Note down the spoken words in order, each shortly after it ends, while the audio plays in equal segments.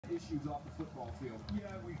issues off the football field?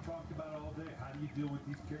 Yeah, we've talked about it all day. How do you deal with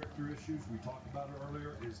these character issues? We talked about it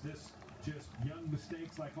earlier. Is this just young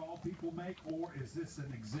mistakes like all people make, or is this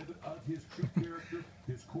an exhibit of his true character,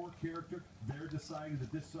 his core character? They're deciding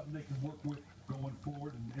that this is something they can work with going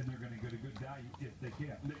forward, and they're going to get a good value if they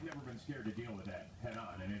can. They've never been scared to deal with that head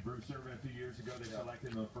on. I mean, Bruce Irvin a few years ago, they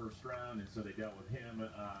selected him in the first round, and so they dealt with him.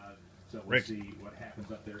 So we'll see what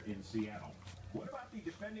happens up there in Seattle. What about the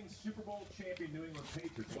defending Super Bowl champion New England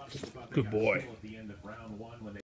Patriots? A lot of people thought they got a steal at the end of round one when they